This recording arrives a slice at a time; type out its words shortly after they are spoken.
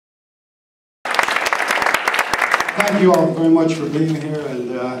Thank you all very much for being here,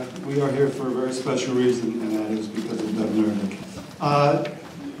 and we are here for a very special reason, and that is because of Doug Nervik.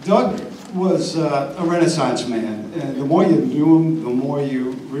 Doug was a Renaissance man, and the more you knew him, the more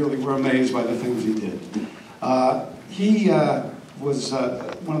you really were amazed by the things he did. He was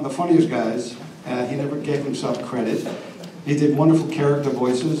one of the funniest guys. He never gave himself credit. He did wonderful character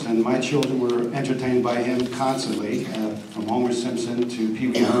voices, and my children were entertained by him constantly, from Homer Simpson to Pee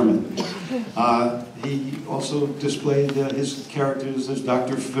Wee Herman. He also displayed his characters as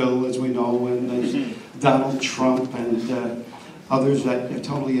Dr. Phil, as we know, and as Donald Trump, and others that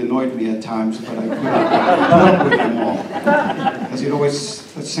totally annoyed me at times, but I couldn't put up with them all. Because he'd always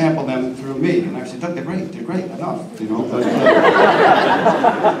sample them through me, and I said, Doug, they're great, enough, you know,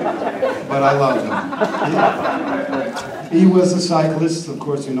 but I loved him. He was a cyclist, of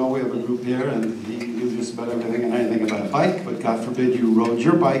course, you know, we have a group here, and he knew just about everything and anything about a bike, but God forbid you rode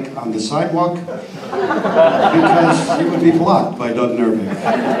your bike on the sidewalk, because you would be blocked by Doug Nervik.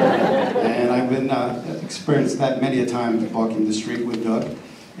 And I've been experienced that many a time walking the street with Doug.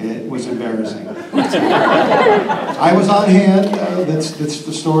 It was embarrassing. I was on hand, that's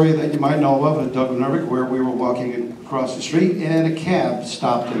the story that you might know of at Doug Nervik, where we were walking across the street and a cab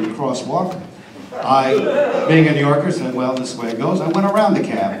stopped in the crosswalk. I, being a New Yorker, said, well, this is the way it goes. I went around the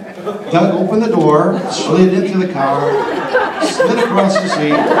cab. Doug opened the door, slid into the car, slid across the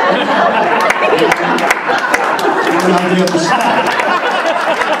seat, and went on the other side.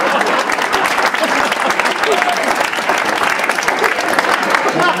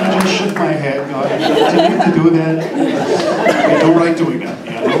 I just shook my head, going, did you need to do that? You had no right doing that.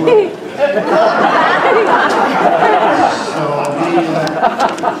 You had no right. So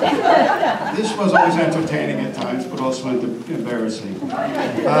this was always entertaining at times, but also embarrassing.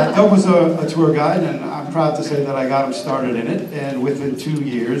 Doug was a tour guide, and I'm proud to say that I got him started in it, and within 2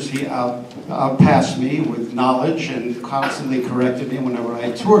 years he outpassed me with knowledge and constantly corrected me whenever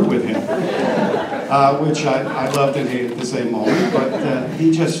I toured with him, which I loved and hated at the same moment, but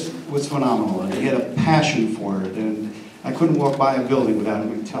he just was phenomenal, and he had a passion for it, and I couldn't walk by a building without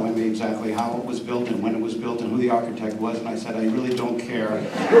him telling me exactly how it was built and when it was built and who the architect was, and I said, I really don't care.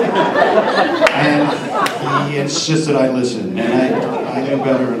 And he insisted I listen, and I knew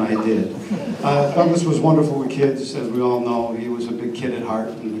better, and I did. Douglas was wonderful with kids, as we all know. He was a big kid at heart,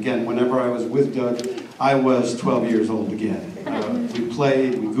 and again, whenever I was with Doug, I was 12 years old again. We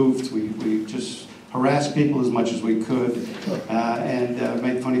played, we goofed, we just harassed people as much as we could, and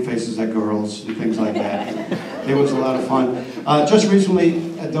made funny faces at girls and things like that. It was a lot of fun. Just recently,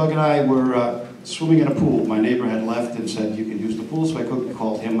 Doug and I were swimming in a pool. My neighbor had left and said, you can use the pool, so I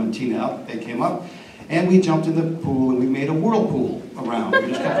called him and Tina up. They came up, and we jumped in the pool, and we made a whirlpool around.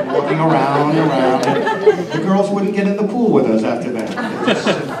 We just kept walking around and around, and the girls wouldn't get in the pool with us after that. They just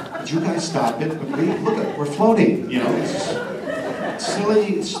said, would you guys stop it? But we're floating, you know. It's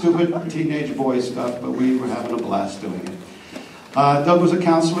silly, stupid teenage boy stuff, but we were having a blast doing it. Doug was a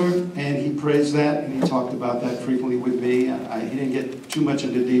counselor, and he praised that, and he talked about that frequently with me. He didn't get too much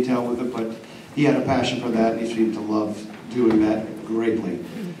into detail with it, but he had a passion for that, and he seemed to love doing that greatly.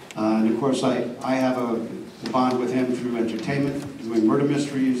 And of course, I have a bond with him through entertainment, doing murder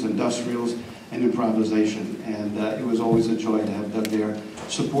mysteries, industrials, and improvisation. And it was always a joy to have Doug there,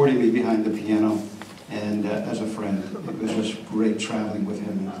 supporting me behind the piano, and as a friend. It was just great traveling with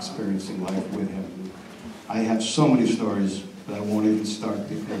him and experiencing life with him. I have so many stories, but I won't even start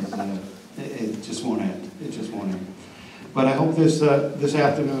because it just won't end. It just won't end. But I hope this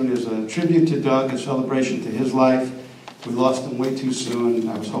afternoon is a tribute to Doug, a celebration to his life. We lost him way too soon.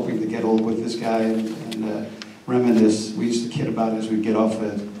 I was hoping to get old with this guy and reminisce. We used to kid about it as we'd get off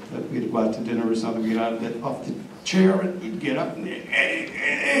we'd go out to dinner or something, we'd get off the chair and we'd get up and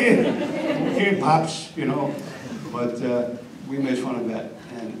hey, Pops, you know. But we made fun of that,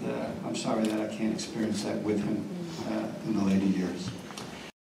 and I'm sorry that I can't experience that with him in the later years.